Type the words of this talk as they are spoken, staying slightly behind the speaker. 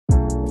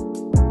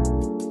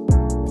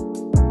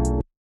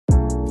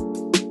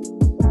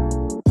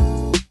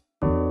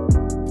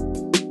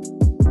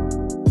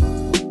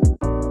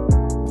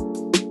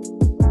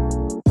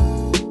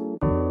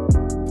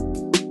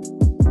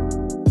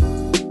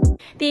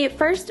The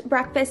first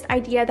breakfast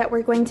idea that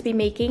we're going to be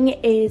making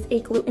is a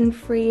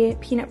gluten-free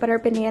peanut butter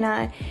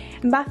banana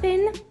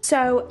muffin.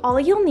 So all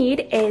you'll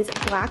need is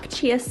black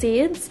chia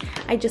seeds.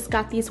 I just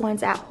got these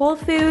ones at Whole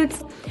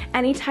Foods.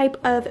 Any type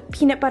of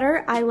peanut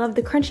butter. I love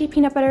the crunchy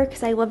peanut butter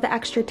because I love the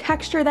extra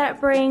texture that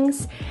it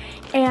brings.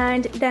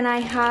 And then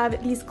I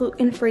have these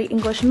gluten-free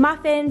English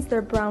muffins.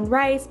 They're brown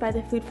rice by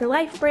the Food for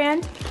Life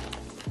brand.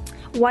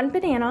 1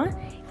 banana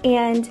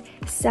and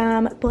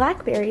some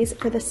blackberries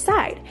for the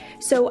side.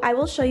 So I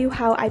will show you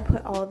how I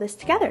put all of this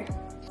together.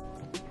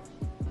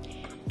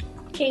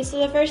 Okay, so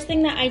the first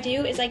thing that I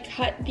do is I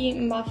cut the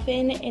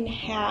muffin in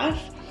half.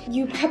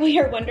 You probably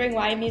are wondering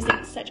why I'm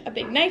using such a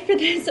big knife for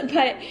this,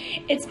 but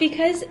it's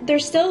because they're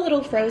still a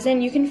little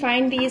frozen. You can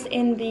find these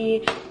in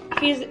the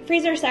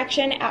freezer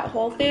section at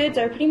Whole Foods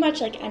or pretty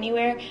much like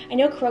anywhere. I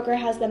know Kroger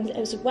has them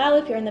as well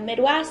if you're in the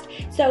Midwest.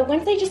 So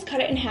once I just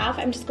cut it in half,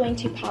 I'm just going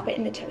to pop it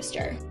in the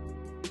toaster.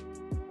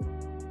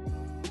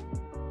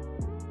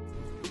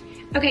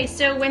 Okay,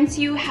 so once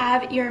you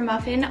have your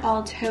muffin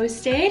all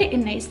toasted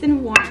and nice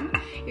and warm,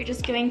 you're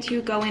just going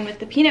to go in with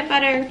the peanut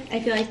butter. I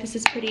feel like this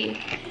is pretty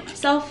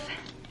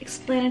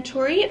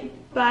self-explanatory,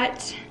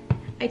 but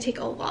I take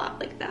a lot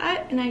like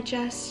that and I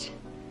just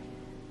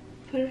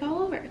put it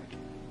all over.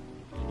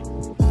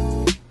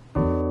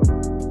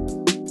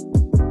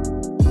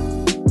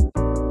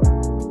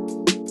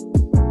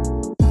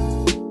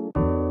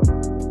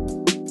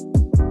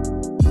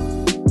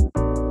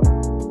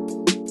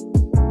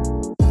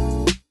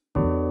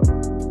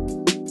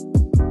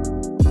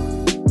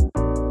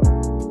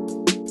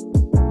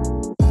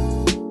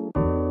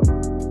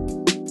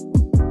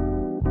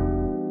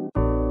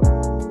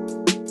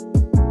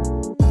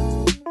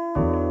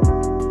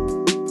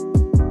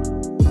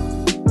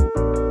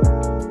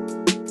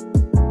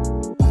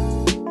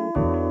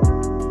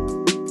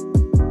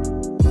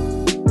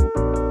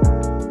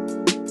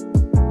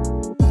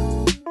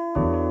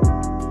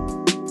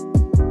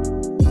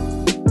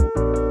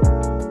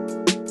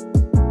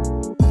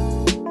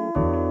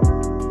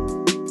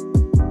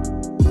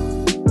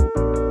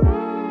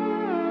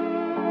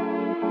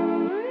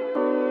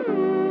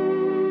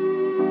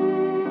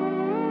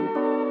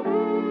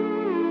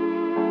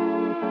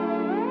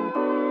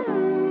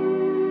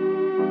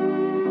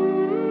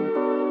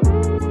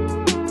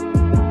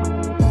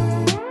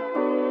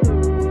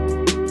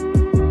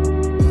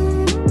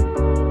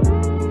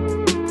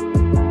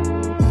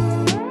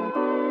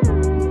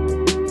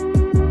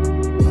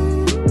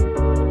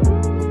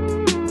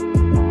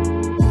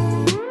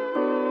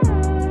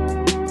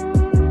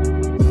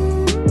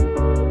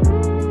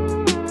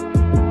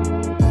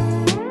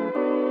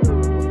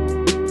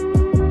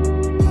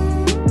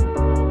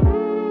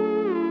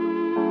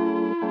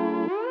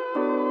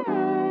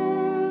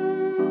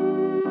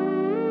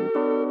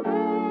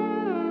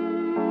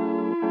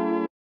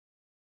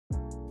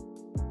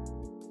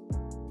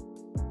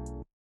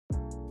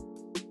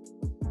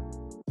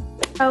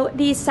 So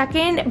the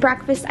second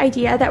breakfast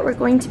idea that we're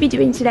going to be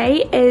doing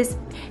today is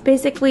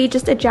basically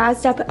just a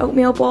jazzed up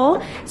oatmeal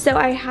bowl. So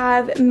I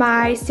have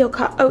my steel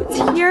cut oats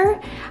here.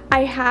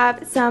 I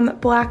have some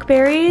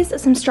blackberries,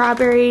 some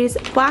strawberries,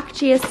 black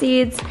chia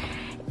seeds,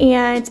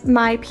 and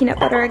my peanut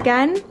butter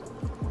again.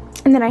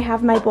 And then I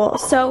have my bowl.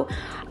 So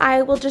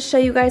I will just show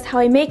you guys how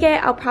I make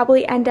it. I'll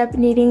probably end up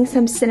needing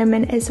some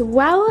cinnamon as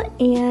well.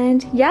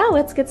 And yeah,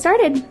 let's get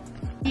started.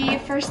 The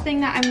first thing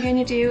that I'm going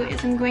to do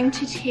is I'm going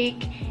to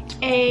take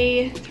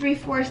a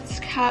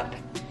 3/4 cup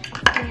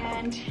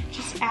and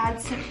just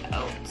add some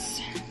oats.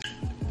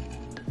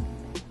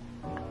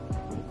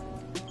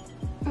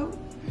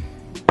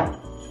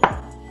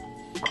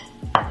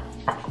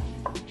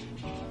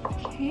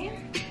 Okay.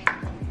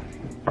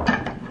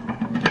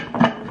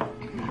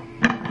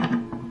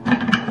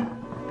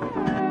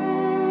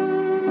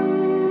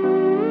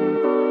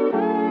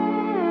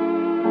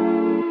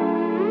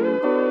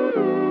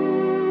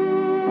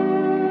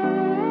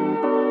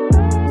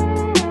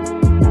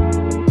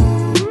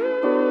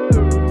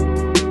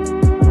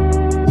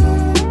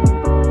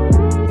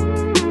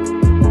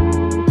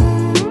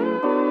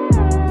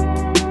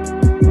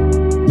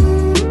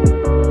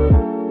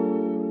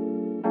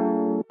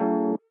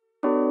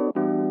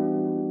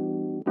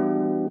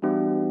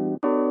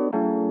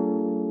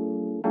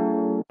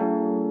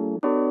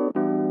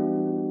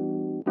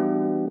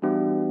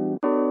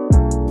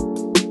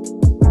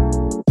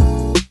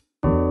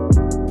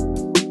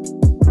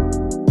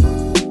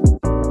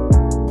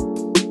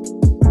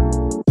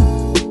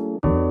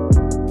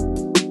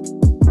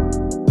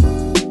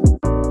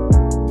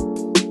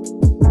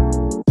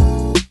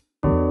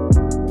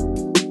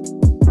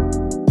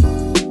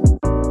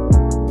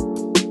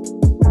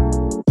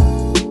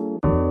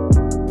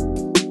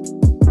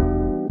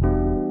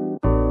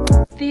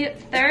 The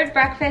third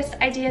breakfast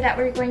idea that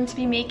we're going to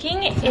be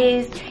making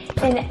is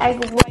an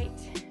egg white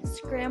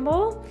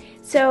scramble.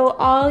 So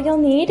all you'll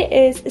need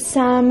is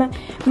some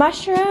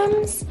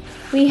mushrooms,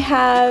 we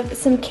have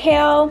some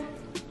kale,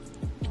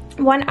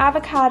 1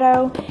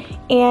 avocado,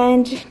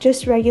 and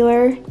just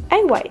regular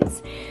egg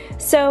whites.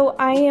 So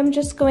I am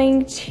just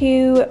going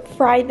to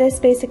fry this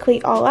basically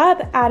all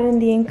up, add in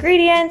the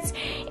ingredients,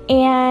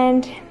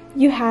 and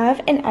you have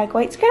an egg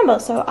white scramble.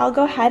 So I'll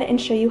go ahead and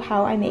show you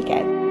how I make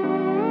it.